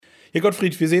Ja,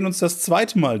 Gottfried, wir sehen uns das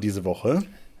zweite Mal diese Woche.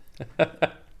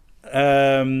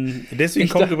 Deswegen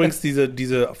kommt übrigens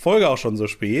diese Folge auch schon so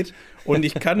spät. Und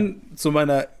ich kann zu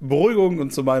meiner Beruhigung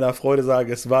und zu meiner Freude sagen,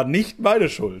 es war nicht meine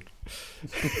Schuld.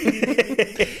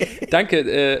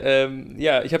 Danke.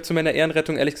 Ja, ich habe zu meiner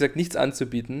Ehrenrettung ehrlich gesagt nichts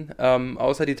anzubieten,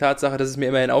 außer die Tatsache, dass es mir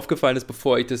immerhin aufgefallen ist,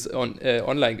 bevor ich das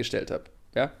online gestellt habe.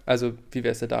 Ja, also wie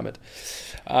wär's denn damit?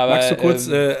 Aber, magst du kurz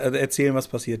erzählen, was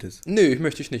passiert ist? Nö,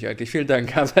 möchte ich nicht eigentlich. Vielen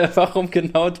Dank. Aber warum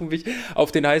genau du mich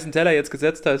auf den heißen Teller jetzt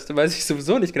gesetzt hast, weiß ich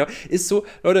sowieso nicht genau. Ist so,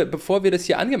 Leute, bevor wir das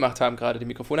hier angemacht haben, gerade die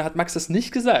Mikrofone, hat Max das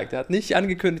nicht gesagt. Er hat nicht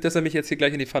angekündigt, dass er mich jetzt hier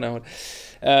gleich in die Pfanne haut.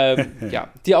 Ja,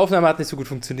 die Aufnahme hat nicht so gut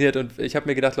funktioniert und ich habe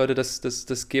mir gedacht, Leute,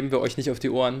 das geben wir euch nicht auf die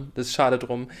Ohren. Das ist schade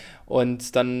drum.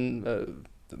 Und dann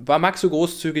war Max so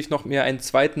großzügig, noch mir einen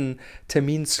zweiten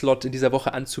Terminslot in dieser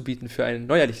Woche anzubieten für ein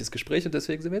neuerliches Gespräch und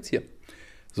deswegen sind wir jetzt hier.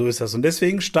 So ist das. Und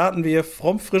deswegen starten wir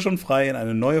fromm, frisch und frei in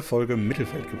eine neue Folge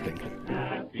Mittelfeldgeplänkel.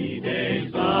 Happy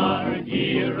days are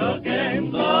here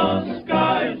again, the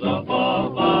skies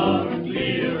above are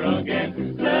clear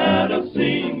again. Let us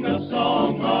sing a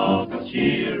song of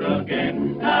cheer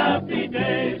again. Happy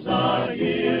days are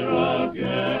here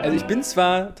again. Also ich bin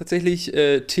zwar tatsächlich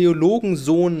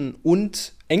Theologensohn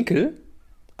und Enkel,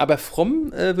 aber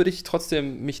fromm würde ich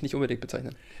trotzdem mich nicht unbedingt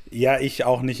bezeichnen. Ja, ich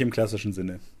auch nicht im klassischen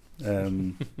Sinne.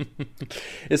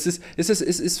 Es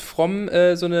ist fromm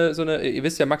so eine, ihr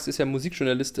wisst ja, Max ist ja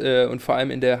Musikjournalist und vor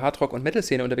allem in der Hardrock- und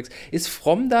Metal-Szene unterwegs. Ist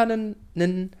fromm da ein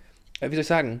wie soll ich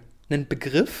sagen, ein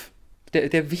Begriff,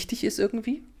 der wichtig ist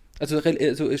irgendwie? Also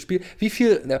wie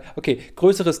viel, okay,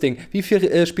 größeres Ding, wie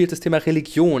viel spielt das Thema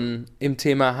Religion im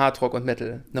Thema Hardrock und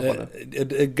Metal eine Rolle?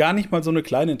 Gar nicht mal so eine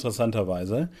kleine,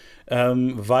 interessanterweise,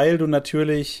 weil du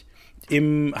natürlich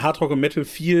im Hardrock und Metal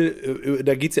viel,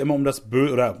 da geht es ja immer um das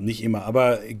Böse, oder nicht immer,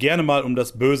 aber gerne mal um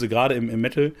das Böse, gerade im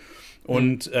Metal.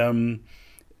 Und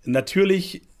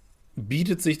natürlich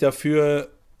bietet sich dafür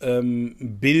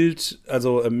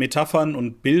also Metaphern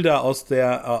und Bilder aus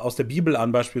der Bibel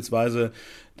an, beispielsweise,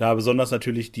 da besonders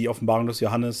natürlich die Offenbarung des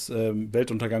Johannes,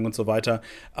 Weltuntergang und so weiter.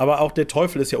 Aber auch der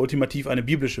Teufel ist ja ultimativ eine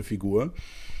biblische Figur.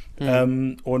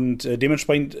 Und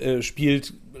dementsprechend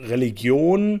spielt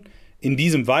Religion in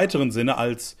diesem weiteren Sinne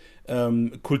als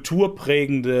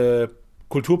kulturprägendes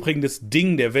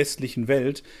Ding der westlichen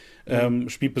Welt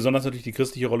spielt besonders natürlich die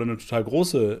christliche Rolle eine total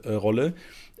große Rolle.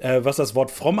 Was das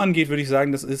Wort fromm angeht, würde ich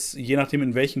sagen, das ist, je nachdem,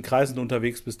 in welchen Kreisen du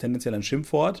unterwegs bist, tendenziell ein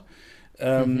Schimpfwort.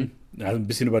 Also ein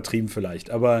bisschen übertrieben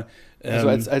vielleicht, aber also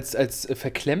als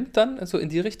verklemmt dann, so in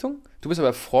die Richtung? Du bist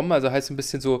aber fromm, also heißt ein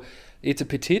bisschen so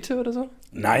Etepetete oder so?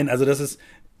 Nein, also das ist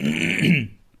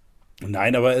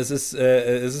Nein, aber es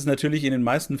ist natürlich in den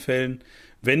meisten Fällen,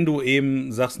 wenn du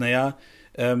eben sagst, naja,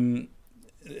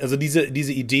 also diese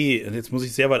Idee, jetzt muss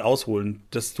ich sehr weit ausholen,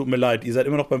 das tut mir leid, ihr seid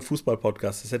immer noch beim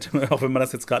Fußball-Podcast, das hätte man, auch wenn man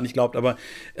das jetzt gerade nicht glaubt, aber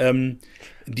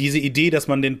diese Idee, dass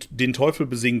man den Teufel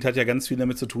besingt, hat ja ganz viel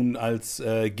damit zu tun als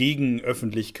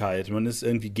Gegenöffentlichkeit. Man ist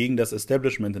irgendwie gegen das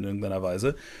Establishment in irgendeiner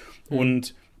Weise.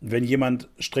 Und wenn jemand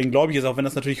streng gläubig ist, auch wenn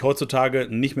das natürlich heutzutage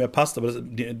nicht mehr passt, aber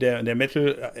der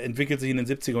Metal entwickelt sich in den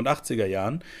 70er und 80er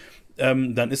Jahren,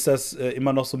 dann ist das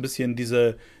immer noch so ein bisschen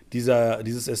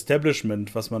dieses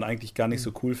Establishment, was man eigentlich gar nicht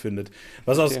so cool findet.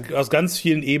 Was aus ganz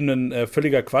vielen Ebenen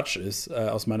völliger Quatsch ist,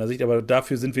 aus meiner Sicht. Aber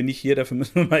dafür sind wir nicht hier. Dafür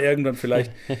müssen wir mal irgendwann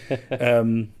vielleicht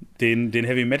den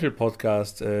Heavy Metal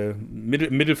Podcast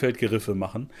Mittelfeldgeriffe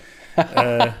machen.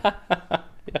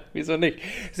 Ja, wieso nicht?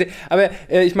 Aber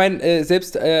ich meine,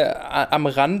 selbst am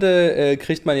Rande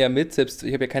kriegt man ja mit, selbst,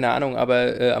 ich habe ja keine Ahnung,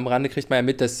 aber am Rande kriegt man ja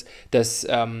mit, dass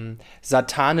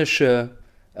satanische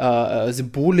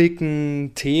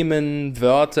Symboliken, Themen,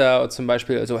 Wörter, zum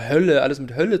Beispiel, also Hölle, alles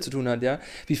mit Hölle zu tun hat, ja.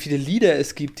 Wie viele Lieder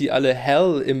es gibt, die alle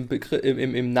Hell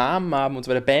im Namen haben und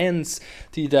so weiter, Bands,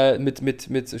 die da mit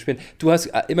spielen. Du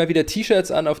hast immer wieder T-Shirts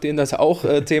an, auf denen das auch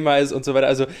Thema ist und so weiter.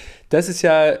 Also das ist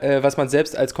ja, was man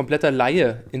selbst als kompletter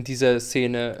Laie in dieser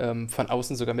Szene von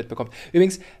außen sogar mitbekommt.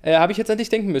 Übrigens habe ich jetzt an dich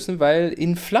denken müssen, weil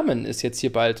In Flammen ist jetzt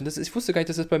hier bald. Und ich wusste gar nicht,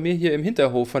 dass das bei mir hier im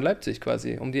Hinterhof von Leipzig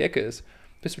quasi um die Ecke ist.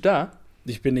 Bist du da?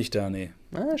 Ich bin nicht da, nee.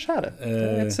 Schade.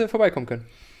 Hättest vorbeikommen können.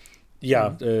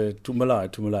 Ja, tut mir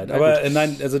leid. Aber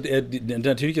nein, also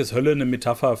natürlich ist Hölle eine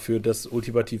Metapher für das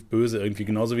ultimativ Böse irgendwie,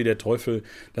 genauso wie der Teufel.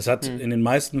 Das hat in den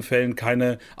meisten Fällen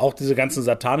auch diese ganze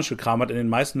satanische Kram hat in den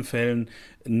meisten Fällen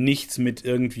nichts mit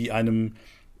irgendwie einem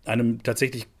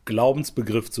tatsächlich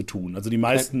Glaubensbegriff zu tun. Also die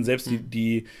meisten, selbst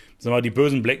die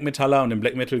bösen Black Metaller, und im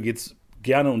Black Metal geht's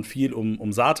gerne und viel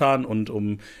um Satan und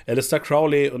um Aleister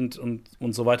Crowley und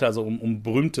so weiter, also um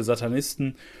berühmte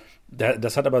Satanisten.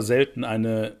 Das hat aber selten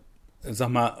eine sag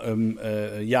mal,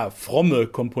 fromme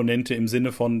Komponente im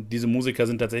Sinne von, diese Musiker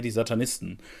sind tatsächlich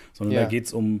Satanisten. Sondern da geht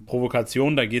es um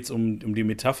Provokation, da geht es um die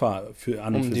Metapher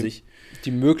an und für sich.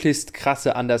 Die möglichst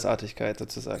krasse Andersartigkeit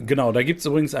sozusagen. Genau, da gibt es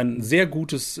übrigens ein sehr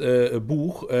gutes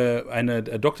Buch, eine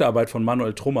Doktorarbeit von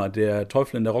Manuel Trummer, der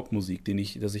Teufel in der Rockmusik,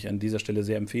 das ich an dieser Stelle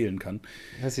sehr empfehlen kann.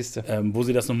 Das siehst du. Wo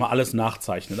sie das nochmal alles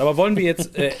nachzeichnen. Aber wollen wir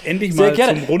jetzt endlich sehr mal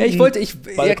gerne. zum runden Ball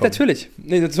kommen? Natürlich.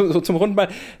 Nee, zum runden Ball.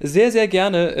 Sehr, sehr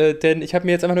gerne, denn ich habe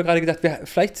mir jetzt einfach nur gerade gedacht,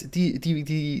 vielleicht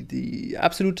die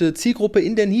absolute Zielgruppe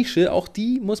in der Nische, auch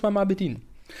die muss man mal bedienen.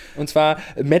 Und zwar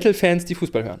Metal-Fans, die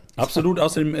Fußball hören. Absolut,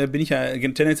 außerdem bin ich ja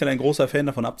tendenziell ein großer Fan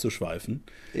davon abzuschweifen.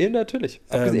 Ja, natürlich.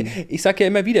 Ich sage ja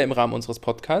immer wieder im Rahmen unseres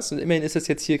Podcasts, und immerhin ist das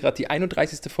jetzt hier gerade die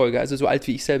 31. Folge, also so alt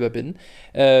wie ich selber bin,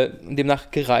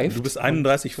 demnach gereift. Du bist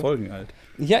 31 Folgen alt.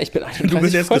 Ja, ich bin 31 Du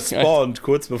bist jetzt Folgen gespawnt, alt.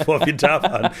 Kurz bevor wir da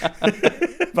waren.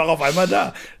 War auf einmal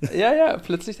da. Ja,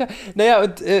 plötzlich da. Naja,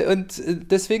 und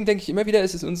deswegen denke ich immer wieder,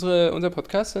 es ist unser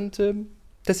Podcast und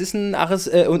das ist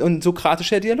ein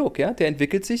sokratischer Dialog, ja? Der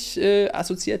entwickelt sich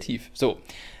assoziativ. So.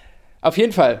 Auf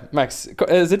jeden Fall, Max,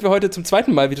 sind wir heute zum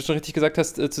zweiten Mal, wie du schon richtig gesagt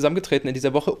hast, zusammengetreten in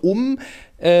dieser Woche, um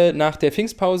nach der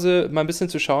Pfingstpause mal ein bisschen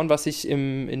zu schauen, was sich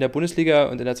in der Bundesliga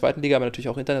und in der zweiten Liga, aber natürlich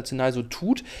auch international so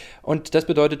tut. Und das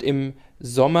bedeutet im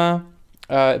Sommer,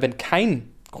 wenn kein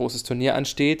großes Turnier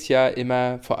ansteht, ja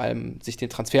immer vor allem sich den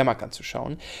Transfermarkt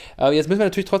anzuschauen. Jetzt müssen wir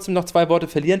natürlich trotzdem noch 2 Worte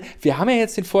verlieren. Wir haben ja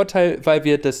jetzt den Vorteil, weil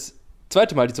wir das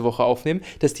zweite Mal diese Woche aufnehmen,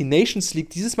 dass die Nations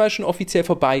League dieses Mal schon offiziell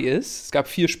vorbei ist. Es gab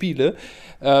 4 Spiele.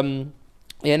 Ihr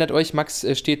erinnert euch, Max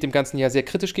steht dem Ganzen ja sehr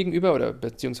kritisch gegenüber oder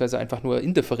beziehungsweise einfach nur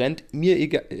indifferent. Mir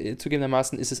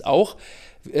zugegebenermaßen ist es auch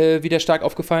wieder stark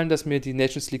aufgefallen, dass mir die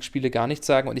Nations League-Spiele gar nichts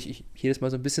sagen und ich jedes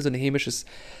Mal so ein bisschen so ein hämisches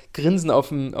Grinsen auf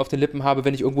den Lippen habe,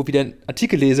 wenn ich irgendwo wieder einen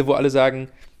Artikel lese, wo alle sagen,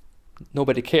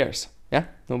 nobody cares. Ja,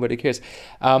 nobody cares.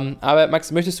 Aber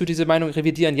Max, möchtest du diese Meinung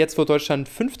revidieren, jetzt wo Deutschland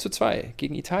 5:2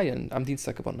 gegen Italien am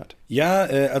Dienstag gewonnen hat? Ja,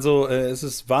 es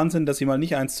ist Wahnsinn, dass sie mal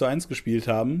nicht 1:1 gespielt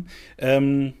haben.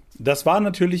 Das war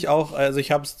natürlich auch, also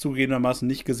ich habe es zugegebenermaßen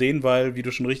nicht gesehen, weil, wie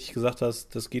du schon richtig gesagt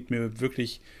hast, das geht mir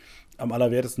wirklich am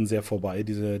allerwertesten sehr vorbei,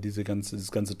 dieses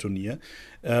ganze Turnier.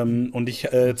 Und ich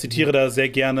zitiere da sehr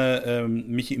gerne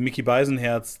Micky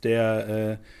Beisenherz,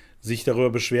 der sich darüber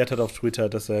beschwert hat auf Twitter,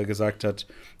 dass er gesagt hat,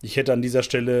 ich hätte an dieser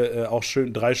Stelle auch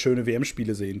 3 schöne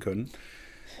WM-Spiele sehen können.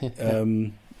 Ja.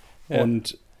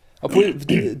 Und obwohl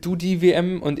du die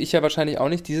WM und ich ja wahrscheinlich auch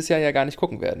nicht dieses Jahr ja gar nicht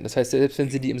gucken werden. Das heißt, selbst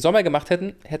wenn sie die im Sommer gemacht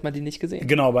hätten, hätte man die nicht gesehen.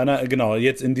 Genau,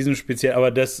 jetzt in diesem speziell,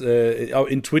 aber das auf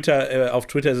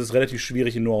Twitter ist es relativ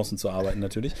schwierig, in Nuancen zu arbeiten,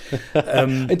 natürlich.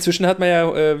 Inzwischen hat man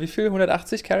ja, wie viel?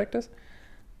 180 Characters?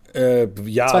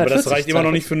 Ja, aber das reicht immer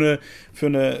noch nicht für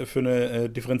eine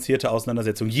differenzierte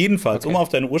Auseinandersetzung. Jedenfalls, um auf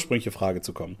deine ursprüngliche Frage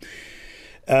zu kommen.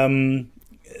 Es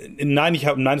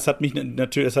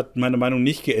hat meine Meinung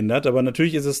nicht geändert, aber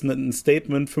natürlich ist es ein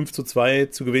Statement,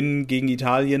 5:2 zu gewinnen gegen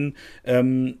Italien.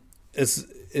 Es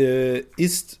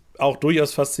ist auch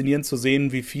durchaus faszinierend zu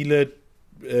sehen, wie viele,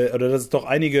 oder dass es doch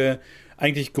einige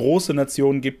eigentlich große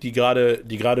Nationen gibt, die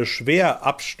gerade schwer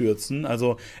abstürzen.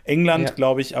 Also England,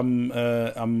 glaube ich,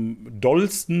 am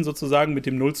dollsten sozusagen mit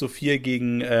dem 0:4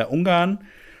 gegen Ungarn.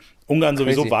 Ungarn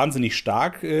sowieso wahnsinnig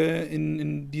stark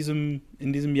in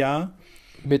diesem Jahr.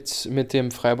 Mit dem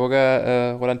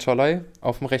Freiburger Roland Czollai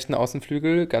auf dem rechten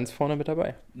Außenflügel ganz vorne mit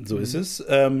dabei. So ist es.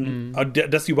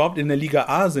 Dass sie überhaupt in der Liga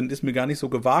A sind, ist mir gar nicht so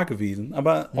gewahr gewesen.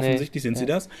 Aber offensichtlich sind sie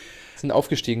das. Sind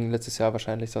aufgestiegen letztes Jahr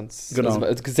wahrscheinlich, sonst genau.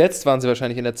 Also gesetzt waren sie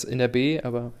wahrscheinlich in der B,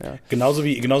 aber ja. Genauso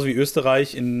wie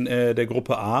Österreich in der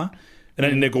Gruppe A,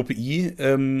 in der Gruppe I,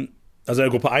 also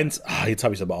in der Gruppe 1, jetzt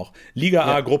habe ich es aber auch. Liga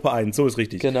A, Gruppe 1, so ist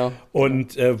richtig. Genau.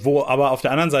 Und wo aber auf der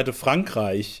anderen Seite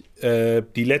Frankreich,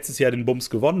 die letztes Jahr den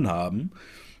Bums gewonnen haben,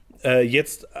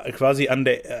 jetzt quasi an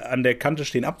der Kante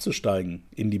stehen, abzusteigen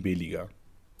in die B-Liga.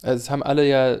 Also es haben alle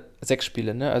ja 6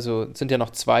 Spiele, ne? Also sind ja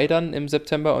noch 2 dann im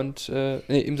September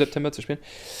im September zu spielen.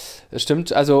 Das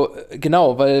stimmt, also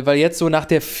genau, weil jetzt so nach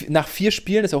 4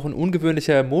 Spielen, ist auch ein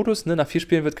ungewöhnlicher Modus, ne? Nach 4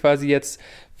 Spielen wird quasi jetzt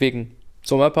wegen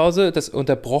Sommerpause das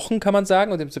unterbrochen, kann man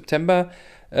sagen, und im September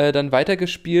dann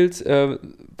weitergespielt,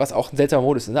 was auch ein seltsamer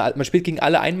Modus ist. Ne? Man spielt gegen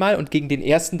alle einmal und gegen den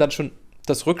ersten dann schon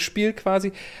das Rückspiel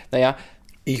quasi. Naja,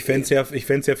 ich fänd's ja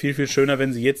viel, viel schöner,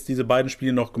 wenn sie jetzt diese beiden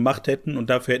Spiele noch gemacht hätten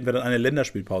und dafür hätten wir dann eine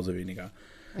Länderspielpause weniger.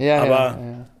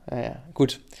 Ja,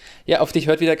 gut. Ja, auf dich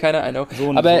hört wieder keiner ein.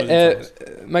 Aber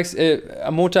Max,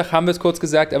 am Montag haben wir es kurz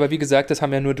gesagt, aber wie gesagt, das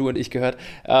haben ja nur du und ich gehört.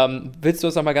 Willst du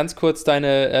uns noch mal ganz kurz deine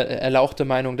erlauchte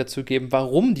Meinung dazu geben,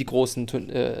 warum die großen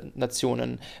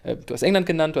Nationen, du hast England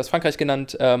genannt, du hast Frankreich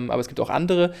genannt, aber es gibt auch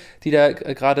andere, die da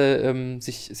gerade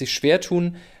sich schwer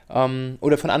tun.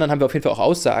 Oder von anderen haben wir auf jeden Fall auch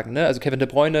Aussagen, ne? Also Kevin De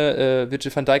Bruyne,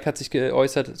 Virgil van Dijk hat sich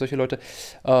geäußert, solche Leute.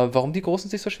 Warum die Großen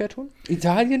sich so schwer tun?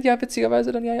 Italien ja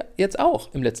witzigerweise dann ja jetzt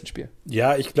auch im letzten Spiel.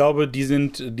 Ja, ich glaube,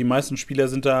 die meisten Spieler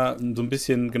sind da so ein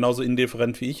bisschen genauso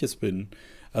indifferent, wie ich es bin.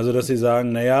 Also, dass sie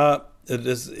sagen, naja,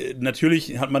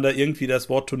 natürlich hat man da irgendwie das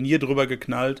Wort Turnier drüber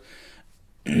geknallt,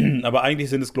 aber eigentlich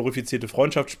sind es glorifizierte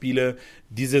Freundschaftsspiele.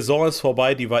 Die Saison ist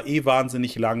vorbei, die war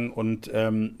wahnsinnig lang und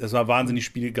es war wahnsinnig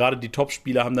Spiel. Gerade die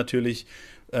Top-Spieler haben natürlich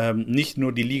nicht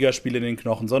nur die Ligaspiele in den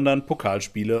Knochen, sondern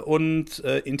Pokalspiele und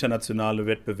internationale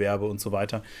Wettbewerbe und so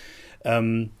weiter.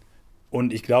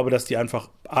 Und ich glaube, dass die einfach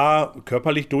A,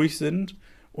 körperlich durch sind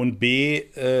und B,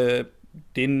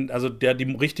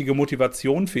 die richtige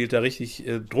Motivation fehlt, da richtig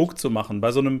Druck zu machen.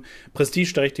 Bei so einem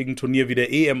prestigeträchtigen Turnier wie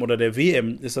der EM oder der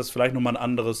WM ist das vielleicht nochmal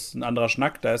ein anderer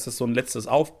Schnack. Da ist es so ein letztes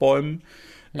Aufbäumen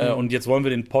und jetzt wollen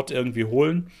wir den Pott irgendwie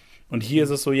holen. Und hier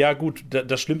ist es so, ja gut,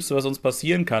 das Schlimmste, was uns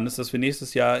passieren kann, ist, dass wir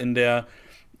nächstes Jahr in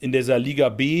dieser Liga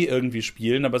B irgendwie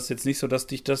spielen, aber es ist jetzt nicht so, dass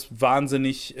dich das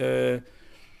wahnsinnig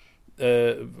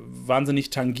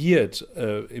tangiert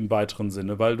im weiteren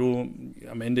Sinne, weil du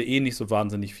am Ende nicht so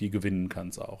wahnsinnig viel gewinnen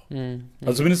kannst auch.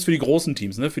 Also zumindest für die großen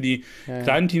Teams. Ne? Für die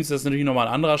kleinen Teams ist das natürlich nochmal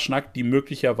ein anderer Schnack, die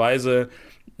möglicherweise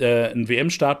einen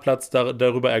WM-Startplatz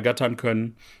darüber ergattern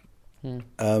können.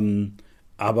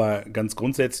 Aber ganz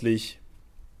grundsätzlich.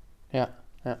 Ja.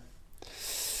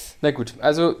 Na gut,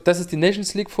 also das ist die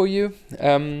Nations League for you.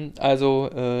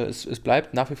 Es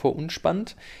bleibt nach wie vor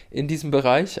unspannend in diesem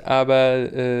Bereich,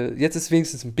 aber jetzt ist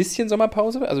wenigstens ein bisschen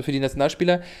Sommerpause. Also für die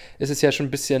Nationalspieler ist es ja schon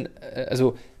ein bisschen,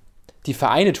 die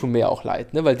Vereine tun mir ja auch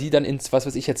leid, ne? Weil die dann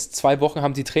jetzt 2 Wochen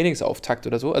haben sie Trainingsauftakt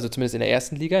oder so, also zumindest in der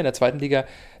ersten Liga, in der zweiten Liga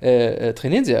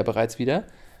trainieren sie ja bereits wieder.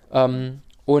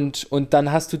 Und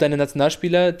dann hast du deine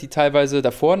Nationalspieler, die teilweise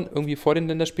irgendwie vor den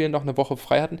Länderspielen noch eine Woche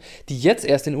frei hatten, die jetzt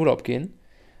erst in Urlaub gehen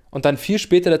und dann viel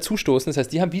später dazustoßen. Das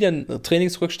heißt, die haben wieder einen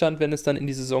Trainingsrückstand, wenn es dann in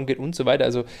die Saison geht und so weiter.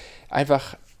 Also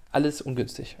einfach alles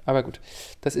ungünstig. Aber gut,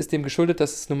 das ist dem geschuldet,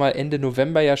 dass es nun mal Ende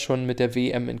November ja schon mit der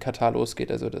WM in Katar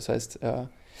losgeht. Also das heißt,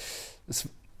 es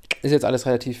ist jetzt alles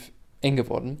relativ eng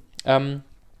geworden.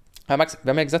 Max, wir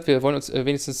haben ja gesagt, wir wollen uns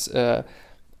wenigstens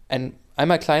einen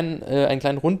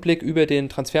kleinen Rundblick über den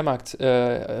Transfermarkt,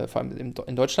 vor allem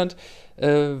in Deutschland,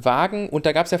 wagen. Und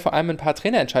da gab es ja vor allem ein paar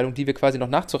Trainerentscheidungen, die wir quasi noch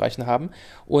nachzureichen haben.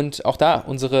 Und auch da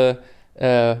unsere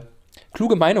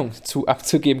kluge Meinung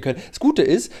abzugeben können. Das Gute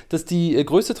ist, dass die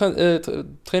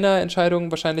größte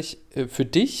Trainerentscheidung wahrscheinlich für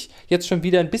dich jetzt schon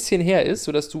wieder ein bisschen her ist,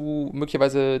 sodass du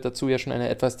möglicherweise dazu ja schon eine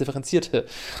etwas differenzierte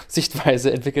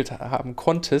Sichtweise entwickelt haben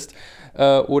konntest.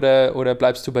 Oder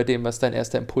bleibst du bei dem, was dein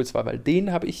erster Impuls war? Weil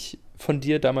den habe ich von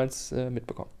dir damals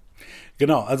mitbekommen.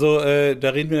 Genau, also da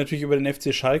reden wir natürlich über den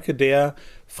FC Schalke, der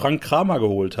Frank Kramer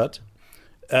geholt hat.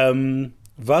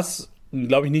 Was,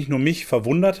 glaube ich, nicht nur mich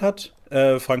verwundert hat.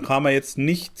 Frank Kramer jetzt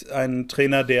nicht ein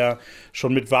Trainer, der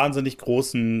schon mit wahnsinnig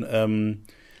großen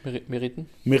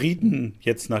Meriten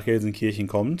jetzt nach Gelsenkirchen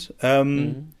kommt.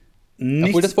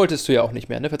 Obwohl, das wolltest du ja auch nicht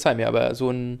mehr, ne? Verzeih mir, aber so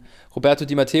ein Roberto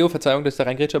Di Matteo, Verzeihung, dass ich da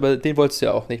reingrätsche, aber den wolltest du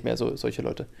ja auch nicht mehr, solche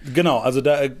Leute. Genau, also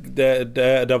da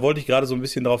wollte ich gerade so ein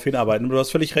bisschen darauf hinarbeiten. Aber du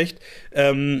hast völlig recht.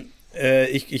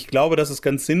 Ich glaube, dass es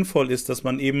ganz sinnvoll ist, dass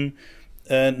man eben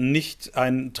nicht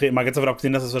ein Trainer, mal ganz davon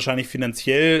abgesehen, dass es wahrscheinlich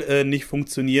finanziell nicht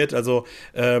funktioniert. Also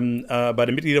bei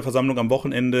der Mitgliederversammlung am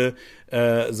Wochenende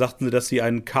sagten sie, dass sie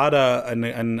einen Kader,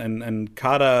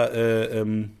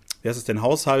 wie heißt es denn,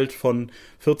 Haushalt von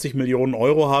 40 Millionen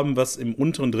Euro haben, was im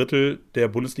unteren Drittel der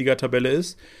Bundesliga-Tabelle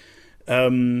ist.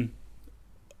 Und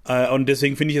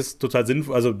deswegen finde ich es total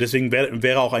sinnvoll, also deswegen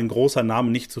wäre auch ein großer Name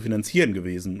nicht zu finanzieren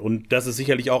gewesen. Und das ist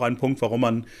sicherlich auch ein Punkt, warum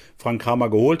man Frank Kramer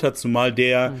geholt hat, zumal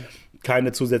der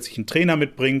keine zusätzlichen Trainer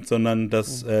mitbringt, sondern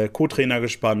das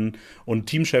Co-Trainergespann und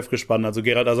Teamchefgespann, also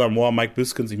Gerald Asamoah, Mike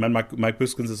Büskens. Ich meine, Mike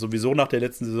Büskens ist sowieso nach der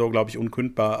letzten Saison, glaube ich,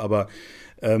 unkündbar, aber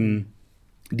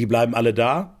die bleiben alle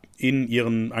da in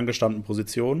ihren angestammten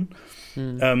Positionen.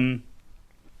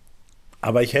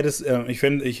 Aber ich hätte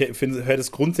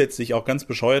es grundsätzlich auch ganz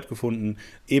bescheuert gefunden,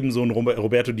 eben so einen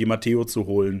Roberto Di Matteo zu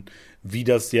holen, wie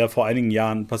das ja vor einigen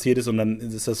Jahren passiert ist, und dann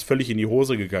ist das völlig in die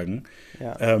Hose gegangen.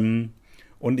 Ja.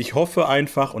 Und ich hoffe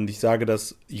einfach, und ich sage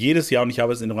das jedes Jahr, und ich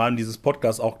habe es im Rahmen dieses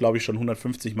Podcasts auch, glaube ich, schon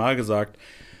 150 Mal gesagt,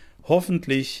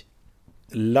 hoffentlich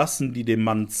lassen die dem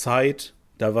Mann Zeit,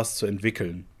 da was zu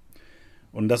entwickeln.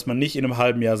 Und dass man nicht in einem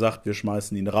halben Jahr sagt, wir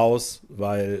schmeißen ihn raus,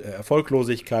 weil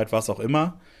Erfolglosigkeit, was auch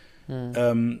immer,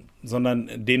 sondern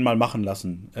den mal machen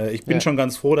lassen. Ich bin schon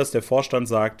ganz froh, dass der Vorstand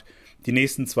sagt, die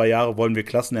nächsten 2 Jahre wollen wir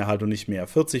Klassenerhalt und nicht mehr.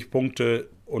 40 Punkte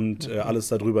und alles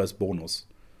darüber ist Bonus.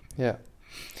 Ja.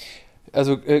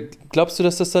 Also glaubst du,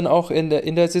 dass das dann auch in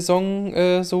der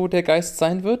Saison so der Geist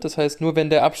sein wird? Das heißt, nur wenn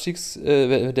der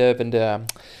wenn der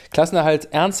Klassenerhalt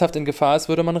ernsthaft in Gefahr ist,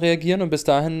 würde man reagieren und bis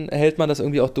dahin hält man das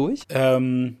irgendwie auch durch?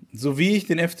 So wie ich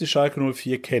den FC Schalke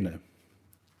 04 kenne,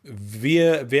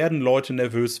 werden Leute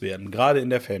nervös werden, gerade in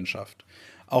der Fanschaft.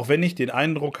 Auch wenn ich den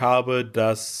Eindruck habe,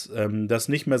 dass das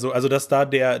nicht mehr so, also dass da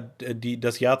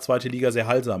das Jahr zweite Liga sehr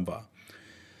heilsam war.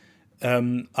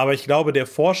 Aber ich glaube, der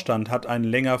Vorstand hat einen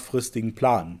längerfristigen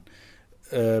Plan.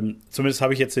 Zumindest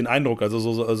habe ich jetzt den Eindruck, also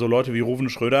so Leute wie Ruven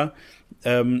Schröder,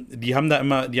 die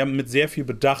haben mit sehr viel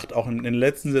Bedacht auch in der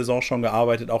letzten Saison schon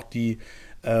gearbeitet, auch die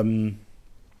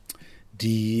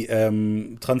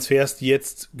Transfers, die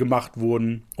jetzt gemacht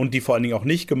wurden und die vor allen Dingen auch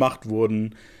nicht gemacht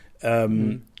wurden,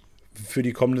 für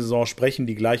die kommende Saison sprechen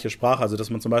die gleiche Sprache. Also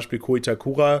dass man zum Beispiel Ko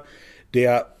Itakura,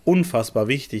 der unfassbar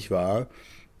wichtig war,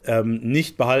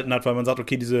 nicht behalten hat, weil man sagt,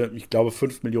 okay, ich glaube,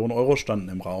 5 Millionen Euro standen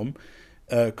im Raum,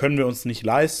 können wir uns nicht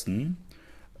leisten,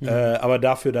 aber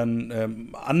dafür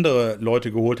dann andere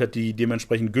Leute geholt hat, die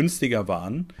dementsprechend günstiger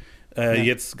waren.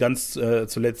 Jetzt ganz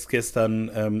zuletzt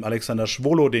gestern Alexander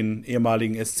Schwolo, den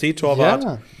ehemaligen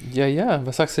SC-Torwart. Ja,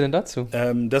 was sagst du denn dazu?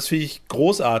 Das finde ich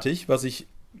großartig. Was ich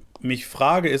mich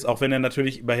frage ist, auch wenn er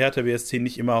natürlich bei Hertha BSC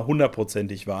nicht immer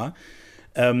hundertprozentig war,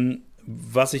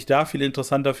 was ich da viel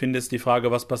interessanter finde, ist die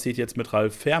Frage, was passiert jetzt mit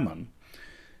Ralf Fährmann?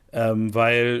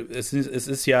 Weil es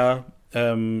ist ja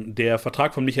der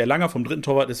Vertrag von Michael Langer, vom dritten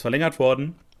Torwart, ist verlängert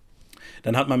worden.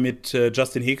 Dann hat man mit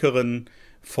Justin Hekeren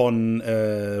von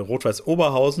Rot-Weiß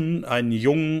Oberhausen einen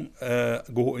jungen,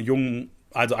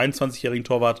 also 21-jährigen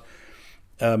Torwart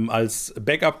als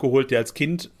Backup geholt, der als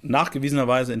Kind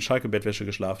nachgewiesenerweise in Schalke-Bettwäsche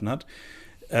geschlafen hat.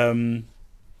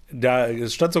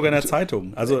 Es stand sogar in der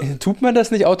Zeitung. Also, tut man das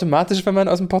nicht automatisch, wenn man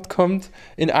aus dem Pott kommt,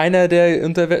 in einer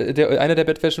der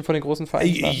Bettwäschen von den großen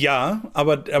Vereinen war? Ja,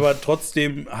 aber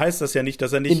trotzdem heißt das ja nicht,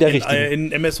 dass er nicht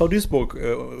in MSV Duisburg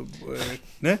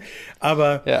ne?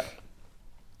 Aber ja.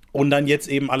 Und dann jetzt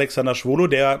eben Alexander Schwolo,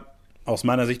 der aus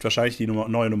meiner Sicht wahrscheinlich die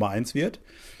neue Nummer 1 wird.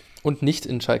 Und nicht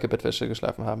in Schalke-Bettwäsche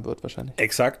geschlafen haben wird, wahrscheinlich.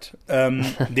 Exakt.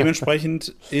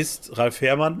 Dementsprechend ist Ralf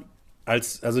Fährmann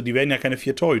also die werden ja keine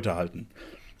 4 Torhüter halten.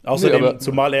 Außerdem,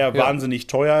 zumal er wahnsinnig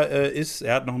teuer ist,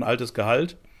 er hat noch ein altes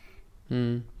Gehalt.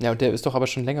 Ja, und der ist doch aber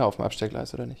schon länger auf dem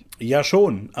Abstellgleis, oder nicht? Ja,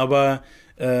 schon, aber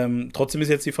trotzdem ist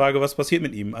jetzt die Frage, was passiert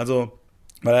mit ihm? Also,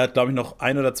 weil er hat, glaube ich, noch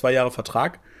 1 oder 2 Jahre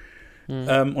Vertrag.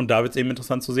 Und da wird es eben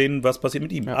interessant zu sehen, was passiert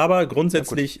mit ihm. Ja. Aber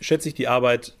grundsätzlich schätze ich die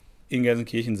Arbeit in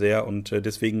Gelsenkirchen sehr und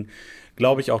deswegen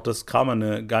glaube ich auch, dass Kramer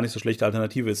eine gar nicht so schlechte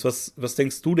Alternative ist. Was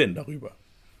denkst du denn darüber?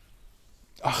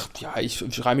 Ach ja, ich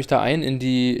reihe mich da ein in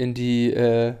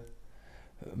die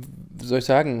wie soll ich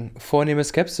sagen, vornehme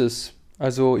Skepsis.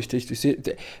 Also ich sehe,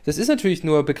 das ist natürlich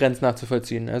nur begrenzt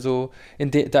nachzuvollziehen. Also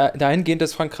dahingehend,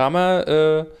 dass Frank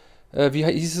Kramer, wie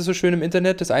hieß es so schön im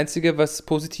Internet, das Einzige, was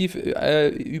positiv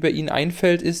über ihn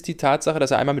einfällt, ist die Tatsache,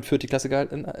 dass er einmal mit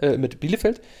mit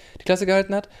Bielefeld die Klasse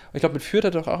gehalten hat. Und ich glaube, mit Fürth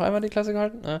hat er doch auch einmal die Klasse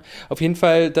gehalten. Ja. Auf jeden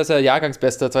Fall, dass er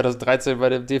Jahrgangsbester 2013 bei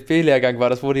dem DFB-Lehrgang war,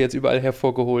 das wurde jetzt überall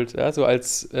hervorgeholt, ja, so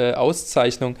als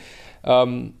Auszeichnung.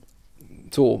 Das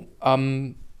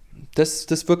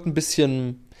wirkt ein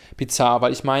bisschen bizarr,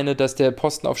 weil ich meine, dass der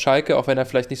Posten auf Schalke, auch wenn er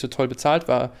vielleicht nicht so toll bezahlt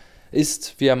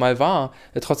ist, wie er mal war,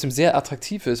 der trotzdem sehr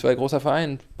attraktiv ist, weil großer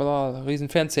Verein, riesen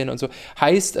Fanszene und so.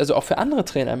 Heißt, also auch für andere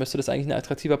Trainer müsste das eigentlich ein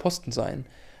attraktiver Posten sein.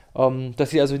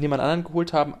 Dass sie also niemand anderen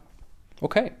geholt haben,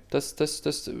 okay,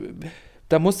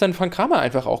 da muss dann Frank Kramer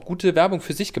einfach auch gute Werbung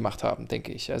für sich gemacht haben,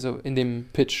 denke ich, also in dem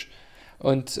Pitch.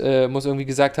 Und muss irgendwie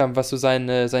gesagt haben, was so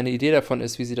seine Idee davon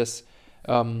ist, wie sie das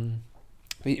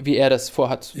wie er das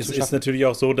vorhat. Es ist natürlich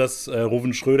auch so, dass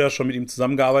Ruven Schröder schon mit ihm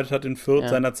zusammengearbeitet hat in Fürth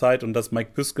seiner Zeit und dass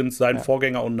Mike Büskens sein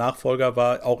Vorgänger und Nachfolger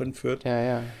war, auch in Fürth.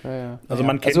 Ja. Also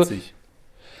man kennt sich.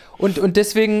 Und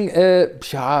deswegen, im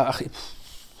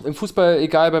Fußball,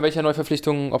 egal bei welcher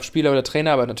Neuverpflichtung, ob Spieler oder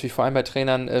Trainer, aber natürlich vor allem bei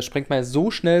Trainern, springt man so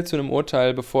schnell zu einem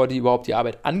Urteil, bevor die überhaupt die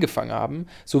Arbeit angefangen haben,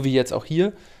 so wie jetzt auch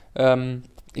hier.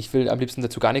 Ich will am liebsten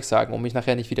dazu gar nichts sagen, um mich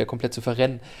nachher nicht wieder komplett zu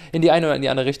verrennen. In die eine oder in die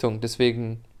andere Richtung.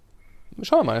 Deswegen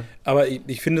schauen wir mal. Aber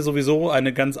ich finde sowieso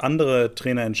eine ganz andere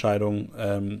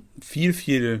Trainerentscheidung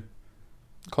viel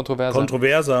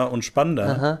kontroverser und spannender.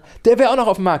 Aha. Der wäre auch noch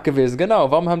auf dem Markt gewesen, genau.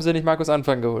 Warum haben sie nicht Markus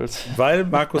Anfang geholt? Weil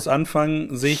Markus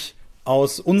Anfang sich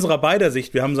aus unserer beider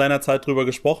Sicht, wir haben seinerzeit drüber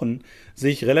gesprochen,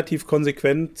 sich relativ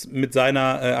konsequent mit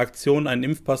seiner Aktion, einen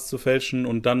Impfpass zu fälschen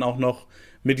und dann auch noch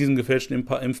mit diesem gefälschten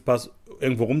Impfpass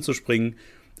irgendwo rumzuspringen,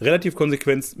 relativ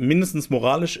konsequent mindestens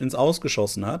moralisch ins Aus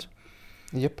geschossen hat.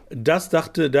 Yep. Da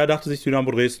dachte sich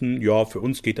Dynamo Dresden, ja, für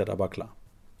uns geht das aber klar.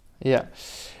 Ja.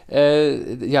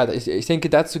 Ich denke,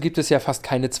 dazu gibt es ja fast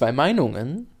keine zwei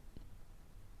Meinungen.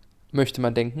 möchte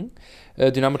man denken.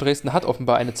 Dynamo Dresden hat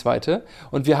offenbar eine zweite.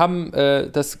 Und wir haben,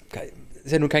 das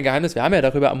ist ja nun kein Geheimnis, wir haben ja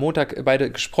darüber am Montag beide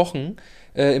gesprochen,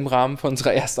 im Rahmen von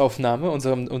unserer Erstaufnahme,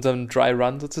 unserem Dry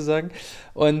Run sozusagen.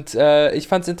 Und ich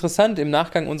fand es interessant im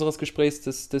Nachgang unseres Gesprächs,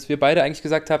 dass wir beide eigentlich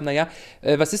gesagt haben, naja,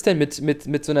 was ist denn mit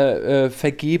so einer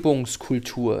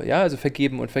Vergebungskultur? Ja, also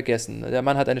vergeben und vergessen. Der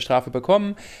Mann hat eine Strafe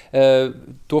bekommen,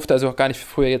 durfte also auch gar nicht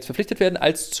früher jetzt verpflichtet werden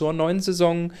als zur neuen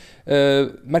Saison.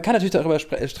 Man kann natürlich darüber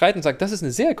streiten und sagen, das ist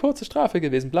eine sehr kurze Strafe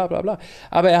gewesen, bla bla bla.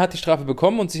 Aber er hat die Strafe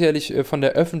bekommen und sicherlich von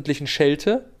der öffentlichen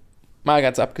Schelte, mal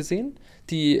ganz abgesehen,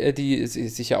 die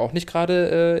sicher auch nicht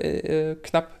gerade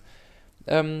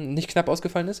nicht knapp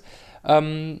ausgefallen ist.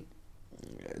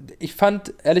 Ich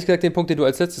fand, ehrlich gesagt, den Punkt, den du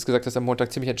als letztes gesagt hast am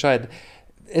Montag, ziemlich entscheidend.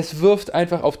 Es wirft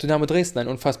einfach auf Dynamo Dresden ein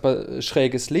unfassbar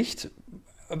schräges Licht,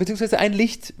 beziehungsweise ein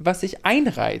Licht, was sich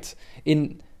einreiht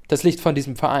in das Licht von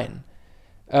diesem Verein.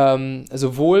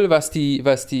 Sowohl was die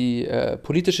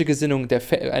politische Gesinnung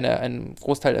einem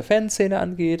Großteil der Fanszene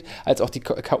angeht, als auch die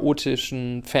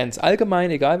chaotischen Fans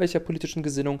allgemein, egal welcher politischen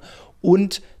Gesinnung.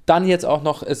 Und dann jetzt auch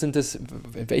noch, in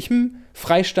welchem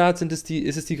Freistaat ist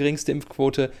es die geringste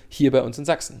Impfquote hier bei uns in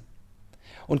Sachsen?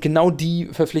 Und genau die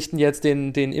verpflichten jetzt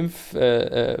den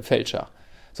Impffälscher.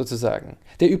 Sozusagen.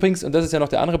 Der übrigens, und das ist ja noch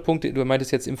der andere Punkt, du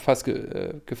meintest jetzt Impfpass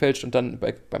gefälscht und dann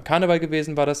beim Karneval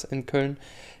gewesen war das in Köln.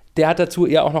 Der hat dazu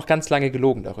ja auch noch ganz lange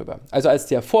gelogen darüber. Also als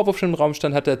der Vorwurf schon im Raum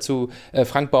stand, hat er zu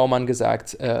Frank Baumann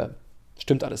gesagt,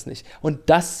 stimmt alles nicht. Und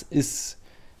das ist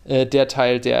der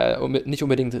Teil, der nicht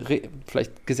unbedingt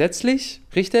vielleicht gesetzlich,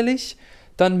 richterlich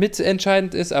dann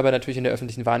mitentscheidend ist, aber natürlich in der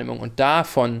öffentlichen Wahrnehmung. Und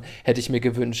davon hätte ich mir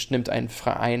gewünscht, nimmt ein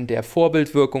Verein, der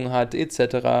Vorbildwirkung hat,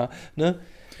 etc., ne?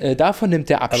 Davon nimmt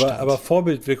der Abstand. Aber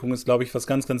Vorbildwirkung ist, glaube ich, was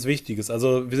ganz, ganz Wichtiges.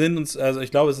 Also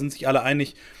ich glaube, es sind sich alle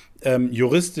einig,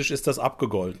 juristisch ist das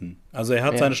abgegolten. Also er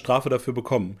hat seine Strafe dafür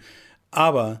bekommen.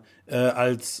 Aber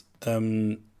als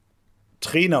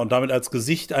Trainer und damit als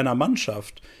Gesicht einer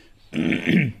Mannschaft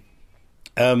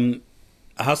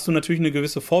hast du natürlich eine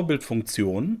gewisse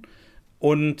Vorbildfunktion.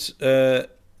 Und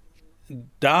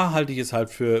da halte ich es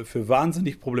halt für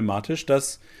wahnsinnig problematisch,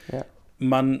 dass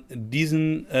man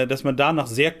dass man da nach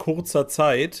sehr kurzer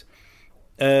Zeit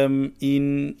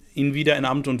ihn wieder in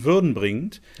Amt und Würden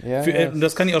bringt.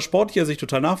 Das kann ich aus sportlicher Sicht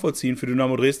total nachvollziehen. Für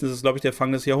Dynamo Dresden ist es, glaube ich, der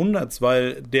Fang des Jahrhunderts,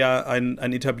 weil der ein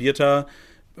etablierter,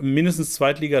 mindestens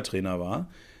Zweitligatrainer war.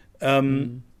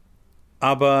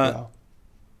 Aber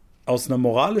aus einer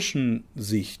moralischen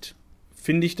Sicht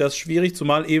finde ich das schwierig,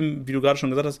 zumal eben, wie du gerade schon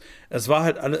gesagt hast, es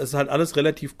ist halt alles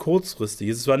relativ kurzfristig.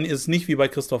 Es ist nicht wie bei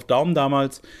Christoph Daum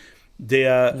damals,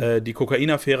 der die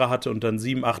Kokainaffäre hatte und dann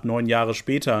 7, 8, 9 Jahre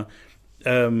später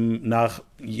nach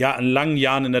langen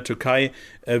Jahren in der Türkei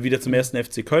wieder zum ersten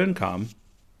FC Köln kam,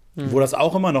 wo das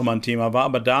auch immer noch mal ein Thema war,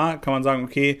 aber da kann man sagen,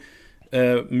 okay,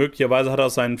 möglicherweise hat er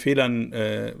aus seinen Fehlern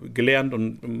gelernt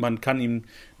und man kann ihm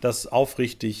das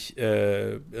aufrichtig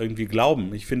irgendwie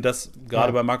glauben. Ich finde das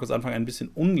gerade bei Markus Anfang ein bisschen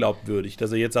unglaubwürdig,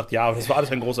 dass er jetzt sagt, ja, das war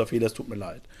alles ein großer Fehler, es tut mir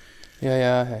leid.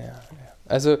 Ja.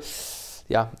 Also,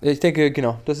 ja, ich denke,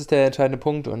 genau, das ist der entscheidende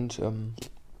Punkt und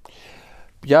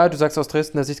ja, du sagst, aus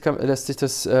Dresdner Sicht lässt sich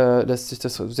das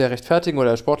sehr rechtfertigen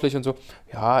oder sportlich und so.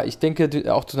 Ja, ich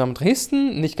denke, auch zusammen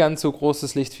Dresden, nicht ganz so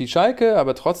großes Licht wie Schalke,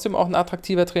 aber trotzdem auch ein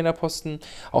attraktiver Trainerposten.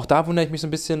 Auch da wundere ich mich so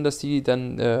ein bisschen, dass die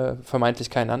dann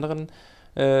vermeintlich keinen anderen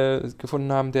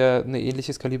gefunden haben, der ein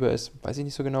ähnliches Kaliber ist. Weiß ich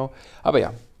nicht so genau. Aber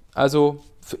ja, also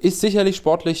ist sicherlich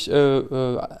sportlich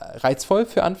reizvoll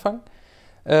für Anfang.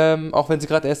 Auch wenn sie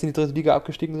gerade erst in die 3. Liga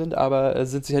abgestiegen sind, aber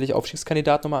sind sicherlich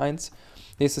Aufstiegskandidat Nummer 1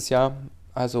 nächstes Jahr.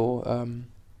 Also,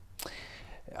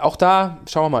 auch da,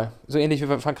 schauen wir mal, so ähnlich wie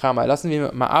bei Frank Kramer. Lassen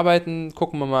wir mal arbeiten,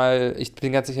 gucken wir mal. Ich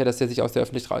bin ganz sicher, dass der sich aus der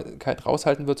Öffentlichkeit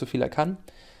raushalten wird, so viel er kann.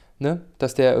 Ne?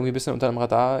 Dass der irgendwie ein bisschen unter dem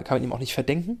Radar, kann man ihm auch nicht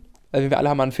verdenken. Also wir alle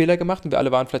haben mal einen Fehler gemacht und wir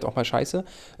alle waren vielleicht auch mal scheiße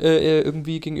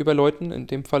irgendwie gegenüber Leuten. In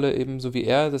dem Falle eben so wie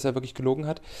er, dass er wirklich gelogen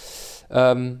hat.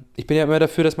 Ich bin ja immer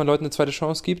dafür, dass man Leuten eine zweite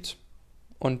Chance gibt.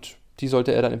 Und die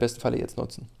sollte er dann im besten Falle jetzt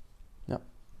nutzen.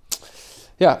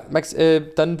 Ja, Max,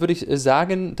 dann würde ich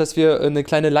sagen, dass wir eine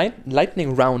kleine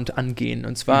Lightning Round angehen.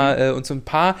 Und zwar uns so ein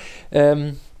paar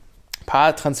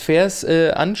Transfers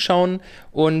anschauen.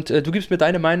 Und du gibst mir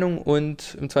deine Meinung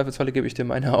und im Zweifelsfalle gebe ich dir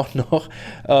meine auch noch.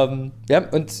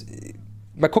 Und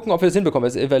mal gucken, ob wir das hinbekommen.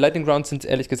 Also, Lightning Rounds sind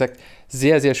ehrlich gesagt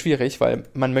sehr, sehr schwierig, weil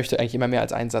man möchte eigentlich immer mehr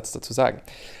als einen Satz dazu sagen.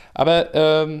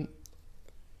 Aber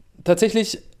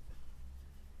tatsächlich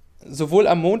sowohl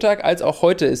am Montag als auch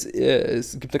heute,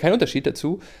 es gibt da keinen Unterschied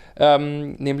dazu,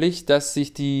 nämlich, dass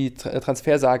sich die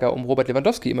Transfersaga um Robert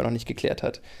Lewandowski immer noch nicht geklärt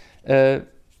hat.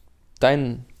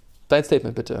 Dein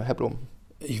Statement bitte, Herr Blom.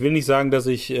 Ich will nicht sagen, dass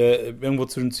ich irgendwo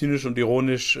zwischen zynisch und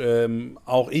ironisch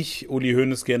auch ich Uli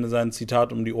Hoeneß gerne sein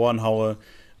Zitat um die Ohren haue,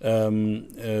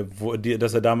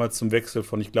 dass er damals zum Wechsel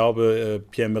von, ich glaube,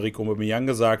 Pierre-Emerick Aubameyang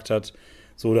gesagt hat,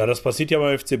 so, ja, das passiert ja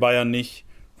beim FC Bayern nicht,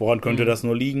 woran könnte das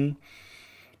nur liegen?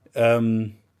 Ja,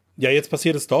 jetzt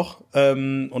passiert es doch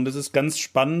und es ist ganz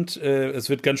spannend,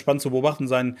 es wird ganz spannend zu beobachten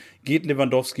sein, geht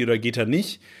Lewandowski oder geht er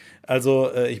nicht?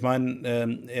 Also ich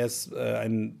meine, er ist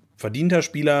ein verdienter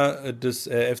Spieler des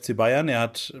FC Bayern. Er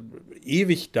hat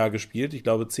ewig da gespielt. Ich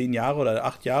glaube 10 Jahre oder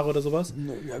 8 Jahre oder sowas.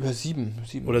 Ja, über 7.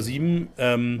 Oder 7.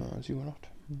 7 oder 8.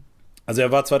 Also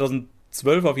er war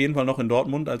 2012 auf jeden Fall noch in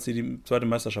Dortmund, als sie die zweite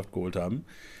Meisterschaft geholt haben.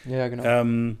 Ja,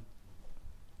 genau.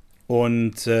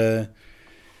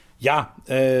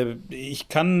 Ich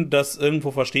kann das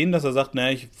irgendwo verstehen, dass er sagt,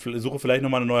 naja, ich suche vielleicht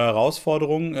nochmal eine neue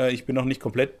Herausforderung. Ich bin noch nicht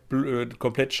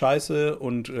komplett scheiße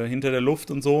und hinter der Luft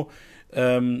und so.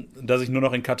 Dass ich nur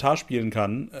noch in Katar spielen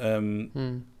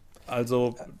kann.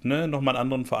 Also, nochmal einen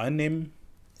anderen Verein nehmen.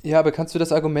 Ja, aber kannst du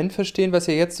das Argument verstehen, was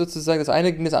ja jetzt sozusagen das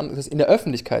eine gegen das andere, in der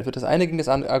Öffentlichkeit wird das eine gegen das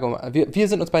andere Argument. Wir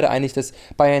sind uns beide einig, dass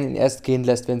Bayern ihn erst gehen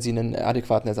lässt, wenn sie einen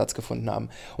adäquaten Ersatz gefunden haben.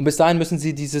 Und bis dahin müssen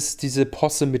sie diese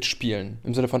Posse mitspielen.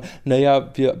 Im Sinne von, naja,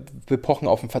 wir pochen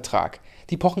auf einen Vertrag.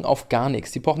 Die pochen auf gar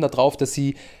nichts. Die pochen darauf, dass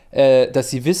sie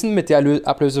wissen, mit der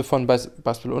Ablöse von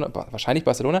Barcelona, wahrscheinlich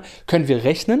Barcelona, können wir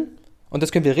rechnen. Und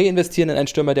das können wir reinvestieren in einen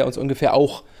Stürmer, der uns ungefähr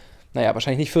auch,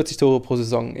 wahrscheinlich nicht 40 Tore pro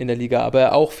Saison in der Liga,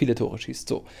 aber auch viele Tore schießt.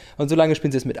 So. Und so lange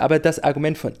spielen sie es mit. Aber das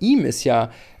Argument von ihm ist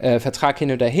ja Vertrag hin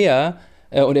oder her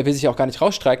und er will sich auch gar nicht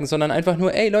rausstreiken, sondern einfach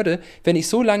nur, ey Leute, wenn ich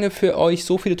so lange für euch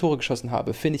so viele Tore geschossen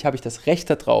habe, finde ich, habe ich das Recht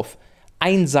darauf,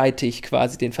 einseitig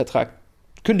quasi den Vertrag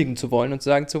kündigen zu wollen und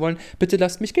sagen zu wollen, bitte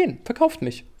lasst mich gehen, verkauft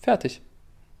mich, fertig.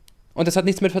 Und das hat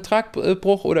nichts mit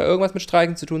Vertragbruch oder irgendwas mit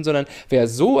Streiken zu tun, sondern wer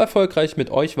so erfolgreich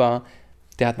mit euch war,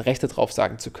 der hat ein Recht darauf,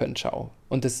 sagen zu können, ciao.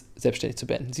 Und das selbstständig zu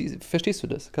beenden. Verstehst du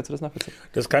das? Kannst du das nachvollziehen?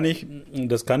 Das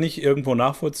kann ich irgendwo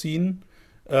nachvollziehen.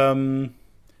 Auf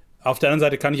der anderen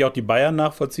Seite kann ich auch die Bayern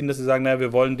nachvollziehen, dass sie sagen, naja,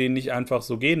 wir wollen den nicht einfach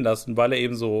so gehen lassen, weil er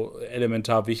eben so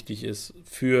elementar wichtig ist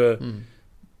für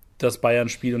das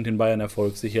Bayern-Spiel und den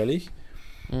Bayern-Erfolg sicherlich.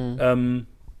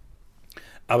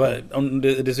 Aber und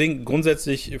deswegen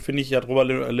grundsätzlich finde ich, hat Robert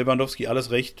Lewandowski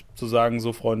alles recht zu sagen,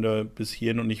 so Freunde, bis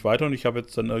hierhin und nicht weiter. Und ich habe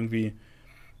jetzt dann irgendwie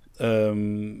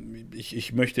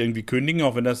ich möchte irgendwie kündigen,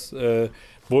 auch wenn das,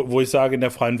 wo ich sage, in der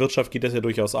freien Wirtschaft geht das ja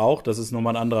durchaus auch. Das ist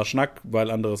nochmal ein anderer Schnack,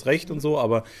 weil anderes Recht und so.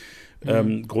 Aber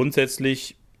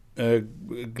grundsätzlich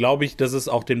glaube ich, dass es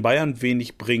auch den Bayern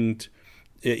wenig bringt,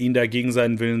 ihn da gegen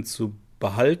seinen Willen zu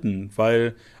behalten.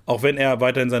 Weil auch wenn er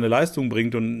weiterhin seine Leistung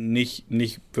bringt und nicht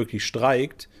wirklich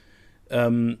streikt,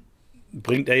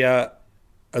 bringt er ja,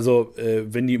 also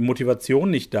wenn die Motivation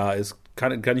nicht da ist,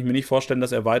 kann ich mir nicht vorstellen,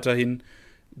 dass er weiterhin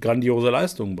grandiose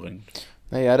Leistungen bringt.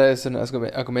 Naja, da ist ein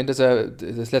Argument, dass er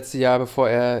das letzte Jahr, bevor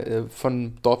er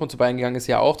von Dortmund zu Bayern gegangen ist,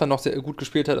 ja auch dann noch sehr gut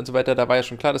gespielt hat und so weiter. Da war ja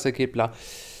schon klar, dass er geht, bla.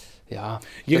 Ja,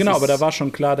 genau, aber da war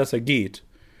schon klar, dass er geht.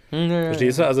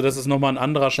 Verstehst du? Also das ist nochmal ein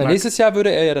anderer Schnack. Nächstes Jahr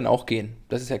würde er ja dann auch gehen.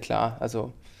 Das ist ja klar.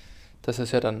 Also das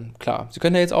ist ja dann klar. Sie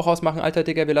können ja jetzt auch ausmachen, alter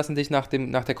Digga, wir lassen dich nach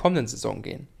der kommenden Saison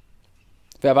gehen.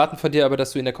 Wir erwarten von dir aber,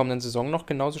 dass du in der kommenden Saison noch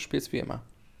genauso spielst wie immer.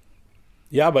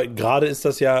 Ja, aber gerade ist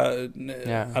das ja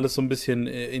alles so ein bisschen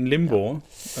in Limbo.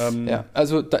 Ja,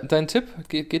 also dein Tipp,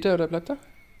 geht er oder bleibt er?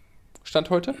 Stand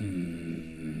heute?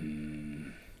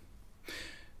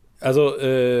 Also,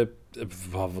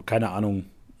 keine Ahnung.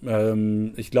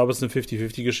 Ich glaube, es ist eine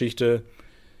 50-50-Geschichte.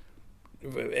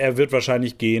 Er wird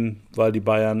wahrscheinlich gehen, weil die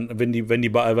Bayern,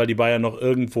 weil die Bayern noch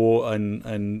irgendwo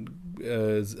einen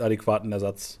adäquaten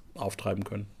Ersatz auftreiben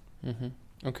können.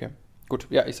 Okay. Gut,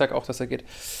 ja, ich sage auch, dass er geht.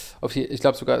 Ich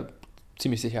glaube sogar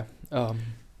ziemlich sicher. Also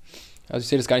ich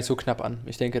sehe das gar nicht so knapp an.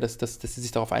 Ich denke, dass sie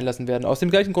sich darauf einlassen werden. Aus dem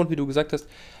gleichen Grund, wie du gesagt hast.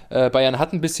 Bayern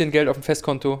hat ein bisschen Geld auf dem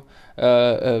Festkonto. Die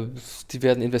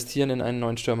werden investieren in einen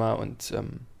neuen Stürmer und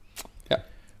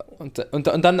und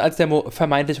dann als der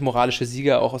vermeintlich moralische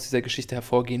Sieger auch aus dieser Geschichte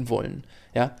hervorgehen wollen.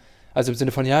 Ja? Also im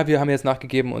Sinne von, ja, wir haben jetzt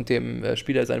nachgegeben und dem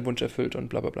Spieler seinen Wunsch erfüllt und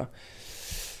bla bla bla.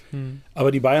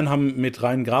 Aber die Bayern haben mit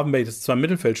Ryan Gravenberch, das ist zwar ein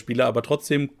Mittelfeldspieler, aber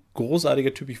trotzdem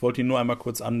großartiger Typ. Ich wollte ihn nur einmal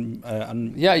kurz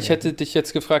Ja, ich hätte dich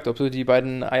jetzt gefragt, ob du die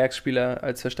beiden Ajax-Spieler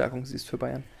als Verstärkung siehst für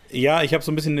Bayern. Ja, ich habe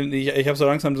so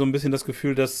langsam so ein bisschen das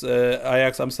Gefühl, dass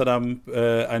Ajax Amsterdam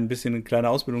ein bisschen ein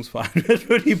kleiner Ausbildungsverein wird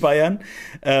für die Bayern.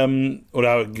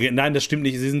 Nein, das stimmt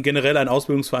nicht. Sie sind generell ein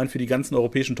Ausbildungsverein für die ganzen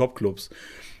europäischen Topclubs.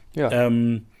 Ja.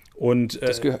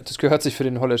 Das gehört sich für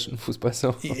den holländischen Fußball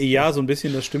so. Ja, so ein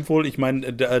bisschen, das stimmt wohl. Ich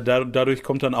meine, dadurch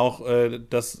kommt dann auch,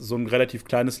 dass so ein relativ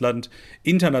kleines Land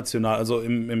international, also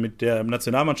mit der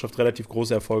Nationalmannschaft relativ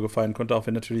große Erfolge feiern konnte, auch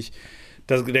wenn natürlich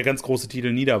der ganz große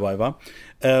Titel nie dabei war.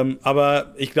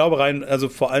 Aber ich glaube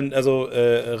vor allen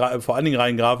Dingen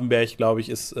Rhein-Gravenberg, glaube ich,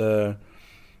 wird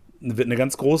eine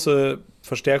ganz große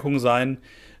Verstärkung sein.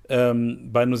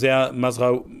 Bei Noussair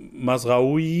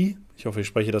Mazraoui, ich hoffe, ich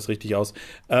spreche das richtig aus,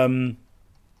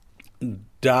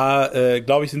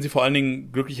 glaube ich, sind sie vor allen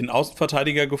Dingen glücklich, einen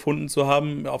Außenverteidiger gefunden zu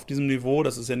haben auf diesem Niveau.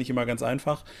 Das ist ja nicht immer ganz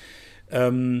einfach.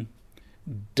 Den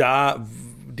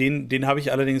habe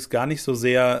ich allerdings gar nicht so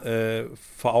sehr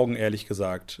vor Augen, ehrlich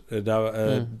gesagt.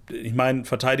 Ich meine,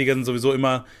 Verteidiger sind sowieso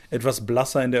immer etwas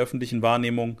blasser in der öffentlichen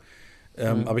Wahrnehmung.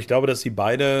 Aber ich glaube, dass sie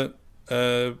beide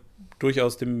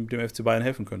durchaus dem FC Bayern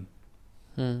helfen können.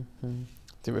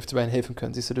 Dem FC Bayern helfen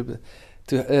können, siehst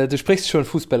du sprichst schon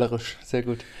fußballerisch, sehr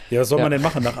gut. Ja, was soll man denn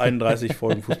machen nach 31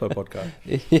 Folgen Fußball-Podcast?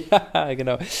 Ja,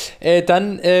 genau.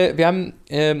 Wir haben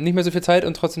nicht mehr so viel Zeit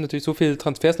und trotzdem natürlich so viele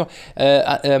Transfers noch.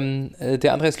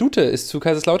 Der Andreas Lute ist zu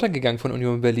Kaiserslautern gegangen von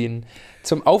Union Berlin.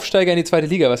 Zum Aufsteiger in die zweite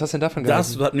Liga. Was hast du denn davon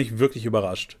gehalten? Das hat mich wirklich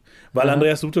überrascht. Weil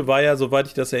Andreas Lute war ja, soweit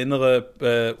ich das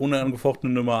erinnere,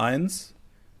 unangefochtene Nummer 1.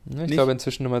 Ich glaube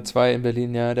inzwischen Nummer 2 in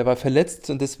Berlin, ja. Der war verletzt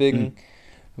und deswegen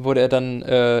wurde er dann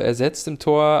ersetzt im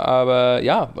Tor. Aber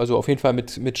ja, also auf jeden Fall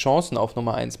mit Chancen auf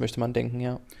Nummer 1, möchte man denken,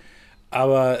 ja.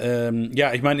 Aber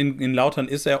ich meine, in Lautern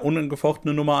ist er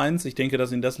unangefochtene Nummer 1. Ich denke,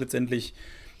 dass ihn das letztendlich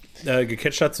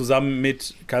gecatcht hat. Zusammen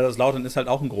mit Kaiserslautern ist halt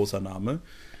auch ein großer Name.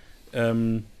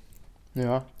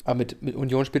 Ja, aber mit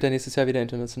Union spielt er nächstes Jahr wieder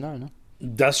international, ne?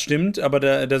 Das stimmt, aber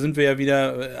da sind wir ja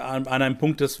wieder an einem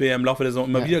Punkt, dass wir ja im Laufe der Saison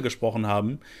immer wieder gesprochen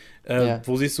haben.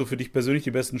 Wo siehst du für dich persönlich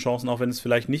die besten Chancen, auch wenn es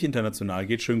vielleicht nicht international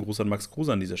geht? Schönen Gruß an Max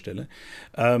Kruse an dieser Stelle.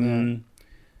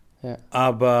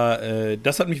 Aber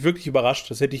das hat mich wirklich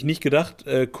überrascht. Das hätte ich nicht gedacht.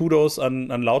 Kudos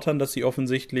an Lautern, dass sie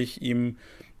offensichtlich ihm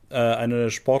eine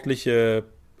sportliche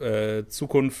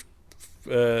Zukunft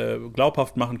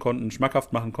glaubhaft machen konnten,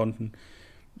 schmackhaft machen konnten,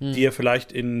 die er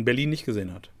vielleicht in Berlin nicht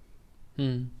gesehen hat.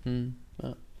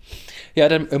 Ja,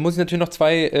 dann muss ich natürlich noch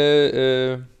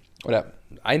zwei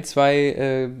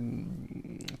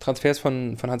Transfers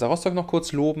von Hansa Rostock noch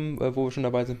kurz loben, wo wir schon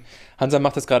dabei sind. Hansa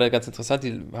macht das gerade ganz interessant.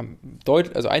 Die haben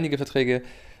einige Verträge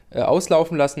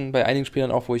auslaufen lassen, bei einigen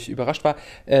Spielern auch, wo ich überrascht war.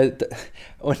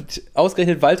 Und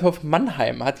ausgerechnet Waldhof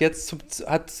Mannheim hat jetzt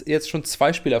schon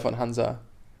 2 Spieler von Hansa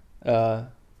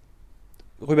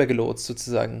rübergelotst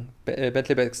sozusagen.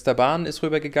 Bentley Baxter-Bahn ist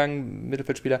rübergegangen,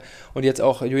 Mittelfeldspieler, und jetzt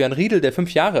auch Julian Riedel, der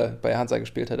 5 Jahre bei Hansa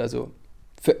gespielt hat, also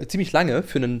ziemlich lange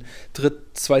für einen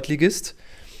Zweitligist,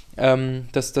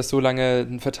 dass so lange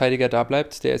ein Verteidiger da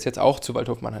bleibt, der ist jetzt auch zu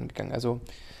Waldhof Mannheim gegangen. Also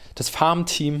das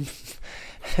Farmteam,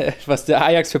 was der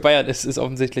Ajax für Bayern ist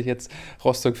offensichtlich jetzt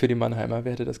Rostock für die Mannheimer.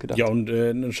 Wer hätte das gedacht? Ja,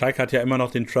 und Schalke hat ja immer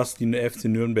noch den Trust in den FC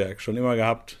Nürnberg, schon immer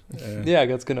gehabt. Ja,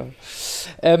 ganz genau.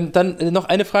 Dann noch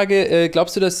eine Frage.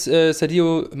 Glaubst du, dass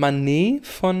Sadio Mané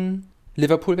von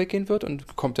Liverpool weggehen wird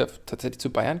und kommt er tatsächlich zu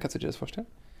Bayern? Kannst du dir das vorstellen?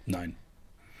 Nein.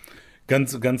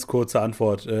 Ganz, ganz kurze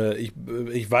Antwort. Ich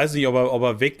weiß nicht, ob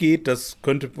er weggeht. Das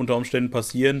könnte unter Umständen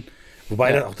passieren.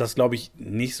 Wobei, auch das glaube ich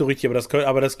nicht so richtig,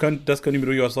 aber das könnte ich mir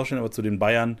durchaus vorstellen, aber zu den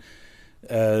Bayern,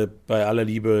 bei aller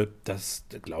Liebe, das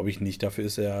glaube ich nicht. Dafür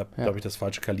ist er, glaube ich, das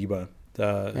falsche Kaliber.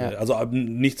 Also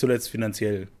nicht zuletzt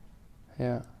finanziell.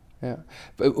 Ja.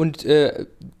 Und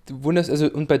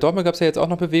und bei Dortmund gab es ja jetzt auch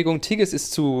noch Bewegung. Tigges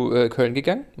ist zu Köln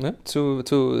gegangen, ne? zu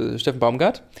Steffen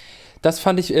Baumgart. Das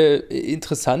fand ich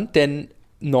interessant, denn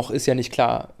noch ist ja nicht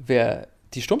klar, wer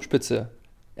die Sturmspitze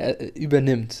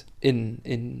übernimmt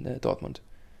in Dortmund.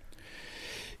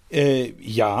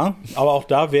 Ja, aber auch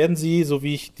da werden sie, so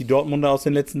wie ich die Dortmunder aus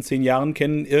den letzten 10 Jahren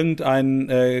kenne,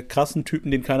 irgendeinen krassen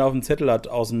Typen, den keiner auf dem Zettel hat,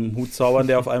 aus dem Hut zaubern,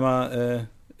 der auf einmal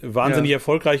wahnsinnig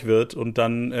erfolgreich wird und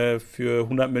dann für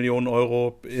 100 Millionen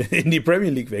Euro in die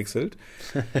Premier League wechselt.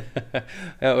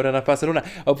 Ja, oder nach Barcelona.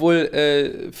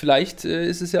 Obwohl, vielleicht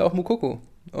ist es ja auch Moukoko,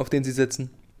 auf den sie setzen.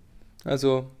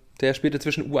 Also der spielte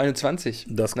zwischen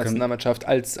U21 Nationalmannschaft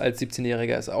als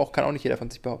 17-Jähriger. Kann auch nicht jeder von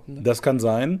sich behaupten. Ne? Das kann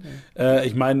sein. Ja.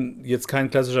 Ich meine, jetzt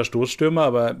kein klassischer Stoßstürmer,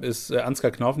 aber ist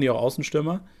Ansgar Knauf nicht auch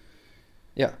Außenstürmer?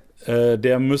 Ja.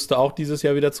 Der müsste auch dieses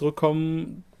Jahr wieder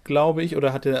zurückkommen, glaube ich.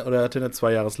 Oder hat er eine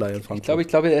 2-Jahresleihe in Frankfurt? Ich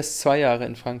glaube, er ist 2 Jahre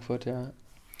in Frankfurt, ja.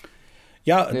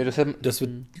 Ja, das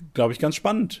wird, glaube ich, ganz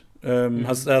spannend.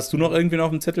 Hast du noch irgendwen auf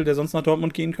dem Zettel, der sonst nach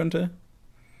Dortmund gehen könnte?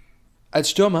 Als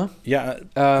Stürmer? Ja,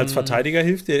 als Verteidiger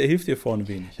hilft dir vorne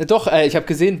wenig. Ja, doch, ich habe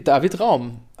gesehen, David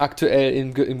Raum aktuell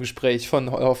im Gespräch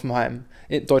von Hoffenheim.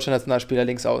 Deutscher Nationalspieler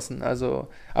links außen, also,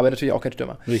 aber natürlich auch kein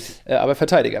Stürmer. Richtig. Aber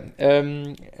Verteidiger.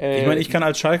 Ich meine, ich kann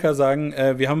als Schalker sagen,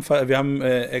 wir haben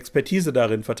Expertise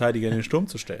darin, Verteidiger in den Sturm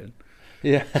zu stellen.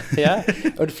 Ja, ja.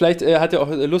 Und vielleicht hat er auch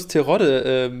Lust,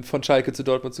 Terodde von Schalke zu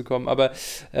Dortmund zu kommen, aber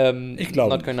Ich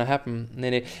glaube not gonna happen.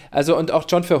 Nee. Also und auch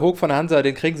John Verhoek von Hansa,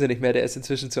 den kriegen sie nicht mehr, der ist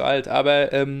inzwischen zu alt. Aber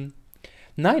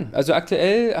nein, also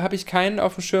aktuell habe ich keinen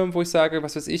auf dem Schirm, wo ich sage,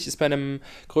 was weiß ich, ist bei einem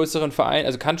größeren Verein,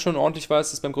 also kann schon ordentlich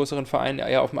was, ist beim größeren Verein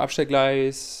eher auf dem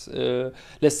Abstellgleis,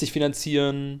 lässt sich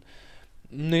finanzieren.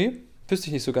 Nee, wüsste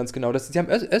ich nicht so ganz genau. Die haben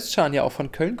Özcan ja auch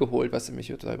von Köln geholt, was mich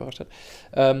total überrascht hat.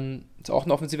 Ist auch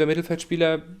ein offensiver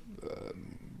Mittelfeldspieler.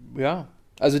 Ja,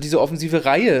 also diese offensive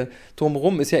Reihe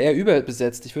drumherum ist ja eher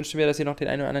überbesetzt. Ich wünschte mir, dass sie noch den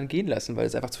einen oder anderen gehen lassen, weil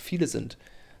es einfach zu viele sind.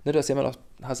 Ne, du hast ja immer noch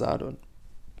Hazard und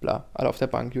bla, alle auf der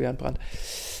Bank, Julian Brandt.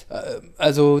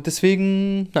 Also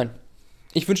deswegen, nein.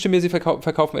 Ich wünschte mir, sie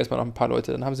verkaufen erstmal noch ein paar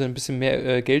Leute. Dann haben sie ein bisschen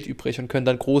mehr Geld übrig und können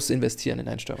dann groß investieren in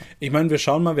einen Stürmer. Ich meine, wir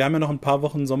schauen mal, wir haben ja noch ein paar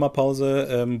Wochen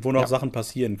Sommerpause, wo noch Sachen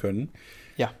passieren können.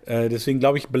 Ja. Deswegen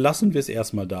glaube ich, belassen wir es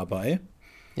erstmal dabei.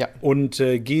 Ja. Und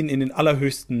gehen in den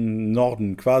allerhöchsten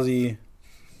Norden, quasi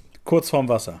kurz vorm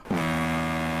Wasser.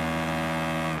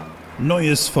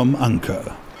 Neues vom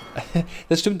Anker.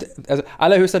 Das stimmt. Also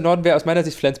allerhöchster Norden wäre aus meiner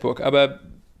Sicht Flensburg, aber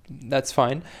that's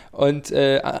fine. Und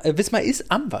Wismar ist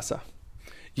am Wasser.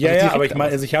 Ja, aber ich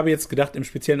meine, also ich habe jetzt gedacht, im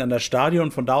Speziellen an das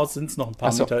Stadion, von da aus sind es noch ein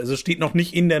paar Meter. Also es steht noch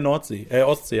nicht in der Ostsee,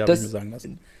 habe ich mir sagen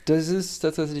lassen. Das ist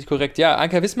tatsächlich korrekt. Ja,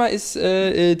 Anker Wismar ist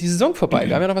die Saison vorbei.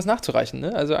 Wir haben ja noch was nachzureichen.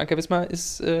 Ne? Also Anker Wismar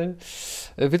ist,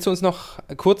 willst du uns noch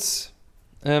kurz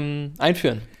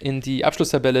einführen in die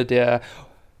Abschlusstabelle der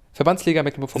Verbandsliga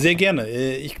Mecklenburg-Vorpommern? Sehr gerne.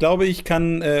 Ich glaube, ich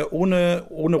kann ohne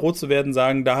rot zu werden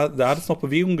sagen, da hat es noch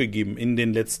Bewegung gegeben in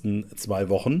den letzten 2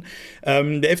 Wochen.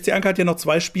 Der FC Anker hat ja noch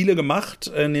 2 Spiele gemacht,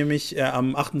 nämlich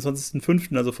am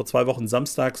 28.05., also vor 2 Wochen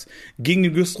samstags, gegen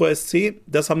den Güstrow SC.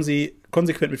 Das haben sie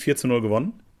konsequent mit 4:0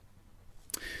 gewonnen.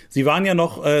 Sie waren ja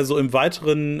noch so im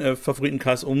weiteren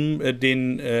Favoritenkreis um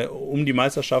die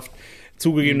Meisterschaft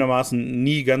zugegebenermaßen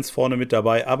nie ganz vorne mit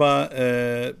dabei,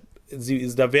 aber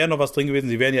da wäre noch was drin gewesen,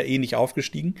 sie wären ja eh nicht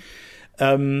aufgestiegen.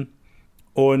 Genau,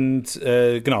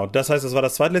 das heißt, das war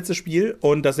das zweitletzte Spiel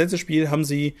und das letzte Spiel haben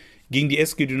sie gegen die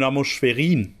SG Dynamo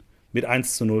Schwerin mit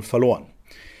 1:0 verloren.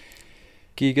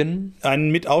 Gegen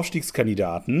einen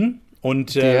Mitaufstiegskandidaten.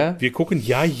 Und wir gucken,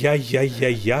 ja. Ich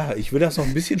will das noch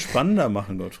ein bisschen spannender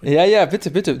machen, Gottfried. Ja,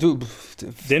 bitte. Du.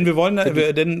 Denn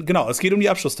es geht um die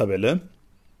Abschlusstabelle.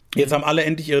 Jetzt haben alle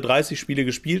endlich ihre 30 Spiele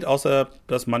gespielt, außer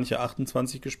dass manche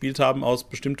 28 gespielt haben, aus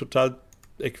bestimmt total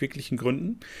erquicklichen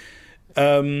Gründen.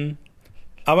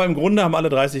 Aber im Grunde haben alle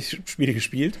 30 Spiele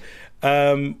gespielt.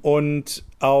 Und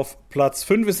auf Platz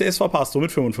 5 ist der SV Pastor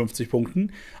mit 55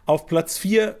 Punkten. Auf Platz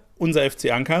 4 unser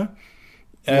FC Anker.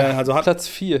 Platz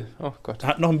 4, oh Gott.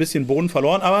 Hat noch ein bisschen Boden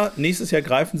verloren, aber nächstes Jahr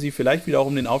greifen sie vielleicht wieder auch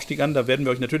um den Aufstieg an. Da werden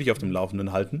wir euch natürlich auf dem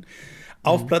Laufenden halten.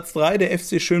 Auf Platz 3 der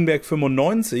FC Schönberg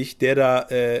 95, der da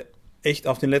echt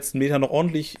auf den letzten Metern noch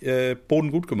ordentlich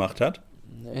Boden gut gemacht hat.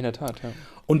 In der Tat, ja.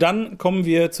 Und dann kommen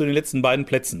wir zu den letzten beiden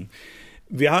Plätzen.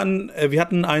 Wir hatten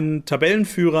einen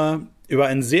Tabellenführer über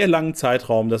einen sehr langen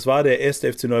Zeitraum. Das war der 1.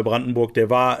 FC Neubrandenburg. Der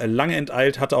war lange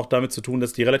enteilt, hatte auch damit zu tun,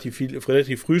 dass die relativ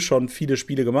früh schon viele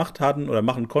Spiele gemacht hatten oder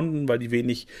machen konnten, weil die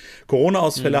wenig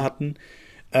Corona-Ausfälle hatten.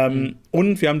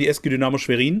 Und wir haben die SG Dynamo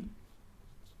Schwerin.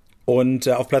 Und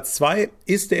auf Platz 2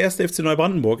 ist der 1. FC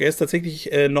Neubrandenburg. Er ist tatsächlich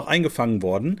noch eingefangen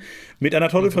worden mit einer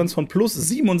Tordifferenz von plus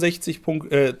 67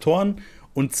 Toren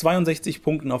und 62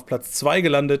 Punkten auf Platz 2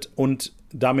 gelandet und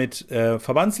damit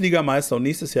Verbandsligameister und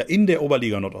nächstes Jahr in der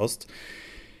Oberliga Nordost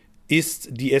ist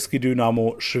die SG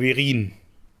Dynamo Schwerin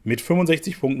mit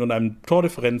 65 Punkten und einer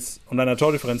Tordifferenz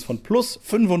von plus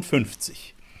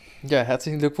 55. Ja,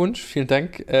 herzlichen Glückwunsch, vielen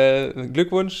Dank.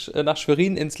 Glückwunsch nach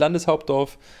Schwerin ins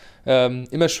Landeshauptdorf.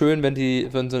 Immer schön,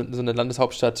 wenn so eine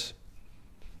Landeshauptstadt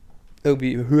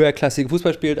irgendwie höherklassige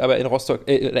Fußball spielt, aber in Rostock,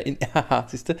 in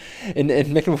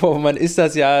Mecklenburg-Vorpommern ist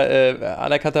das ja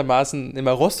anerkanntermaßen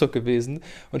immer Rostock gewesen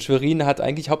und Schwerin hat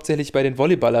eigentlich hauptsächlich bei den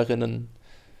Volleyballerinnen,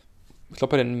 ich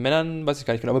glaube bei den Männern, weiß ich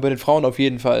gar nicht genau, aber bei den Frauen auf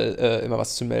jeden Fall immer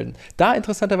was zu melden. Da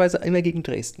interessanterweise immer gegen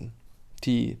Dresden,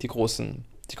 die großen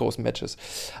Matches.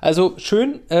 Also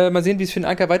schön, mal sehen, wie es für den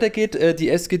Anker weitergeht. Die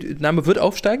SG Dynamo wird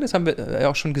aufsteigen, das haben wir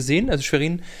auch schon gesehen. Also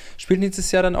Schwerin spielt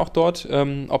nächstes Jahr dann auch dort.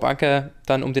 Ob Anker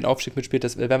dann um den Aufstieg mitspielt,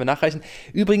 das werden wir nachreichen.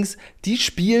 Übrigens, die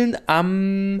spielen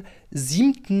am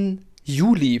 7.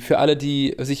 Juli, für alle,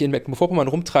 die sich in Mecklenburg-Vorpommern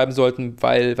rumtreiben sollten,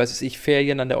 weil,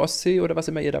 Ferien an der Ostsee oder was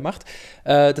immer ihr da macht.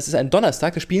 Das ist ein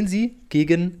Donnerstag, da spielen sie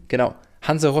gegen,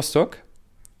 Hansa Rostock.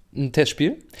 Ein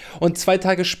Testspiel. Und 2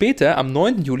 Tage später, am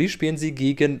 9. Juli, spielen sie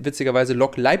gegen, witzigerweise,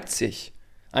 Lok Leipzig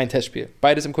ein Testspiel.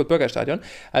 Beides im Kurt-Bürger-Stadion.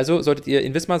 Also solltet ihr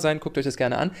in Wismar sein, guckt euch das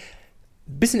gerne an.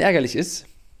 Bisschen ärgerlich ist,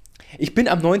 ich bin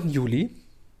am 9. Juli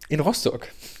in Rostock.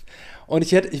 Und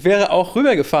ich wäre auch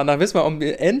rübergefahren nach Wismar, um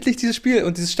mir endlich dieses Spiel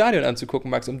und dieses Stadion anzugucken,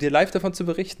 Max, um dir live davon zu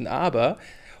berichten. Aber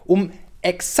um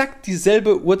exakt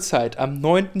dieselbe Uhrzeit, am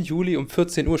 9. Juli um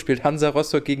 14 Uhr, spielt Hansa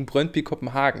Rostock gegen Brøndby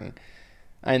Kopenhagen.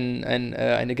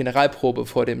 Eine Generalprobe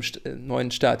vor dem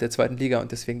neuen Start der 2. Liga.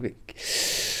 Und deswegen,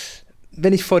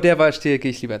 wenn ich vor der Wahl stehe,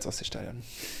 gehe ich lieber ins Ostseestadion.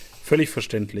 Völlig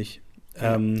verständlich.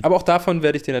 Aber auch davon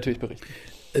werde ich dir natürlich berichten.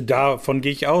 Davon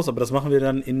gehe ich aus, aber das machen wir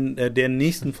dann in der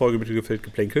nächsten Folge mit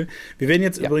Mittelfeldgeplänkel. Wir werden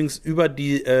jetzt übrigens über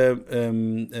die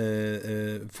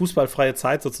fußballfreie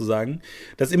Zeit sozusagen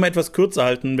das immer etwas kürzer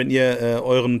halten. Wenn ihr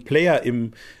euren Player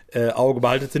im Auge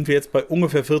behaltet, sind wir jetzt bei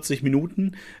ungefähr 40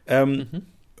 Minuten.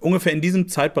 Ungefähr in diesem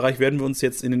Zeitbereich werden wir uns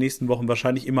jetzt in den nächsten Wochen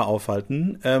wahrscheinlich immer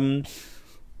aufhalten.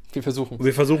 Wir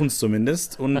versuchen es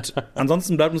zumindest. Und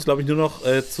ansonsten bleibt uns, glaube ich, nur noch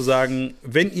zu sagen,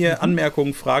 wenn ihr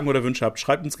Anmerkungen, Fragen oder Wünsche habt,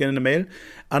 schreibt uns gerne eine Mail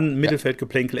an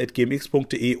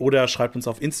mittelfeldgeplänkel@gmx.de oder schreibt uns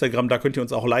auf Instagram, da könnt ihr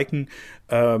uns auch liken.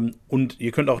 Und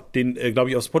ihr könnt auch glaube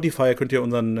ich, auf Spotify könnt ihr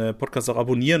unseren Podcast auch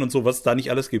abonnieren und so, was es da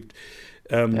nicht alles gibt.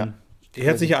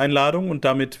 Herzliche Einladung und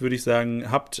damit würde ich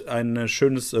sagen, habt ein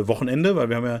schönes Wochenende, weil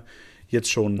wir haben ja jetzt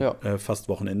schon fast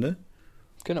Wochenende.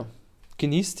 Genau.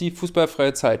 Genießt die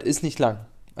fußballfreie Zeit. Ist nicht lang.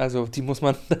 Also da muss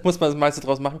man das meiste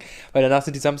draus machen, weil danach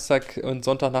sind die Samstag- und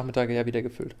Sonntagnachmittage ja wieder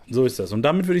gefüllt. So ist das. Und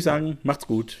damit würde ich sagen, macht's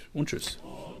gut und tschüss.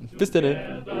 Bis dann.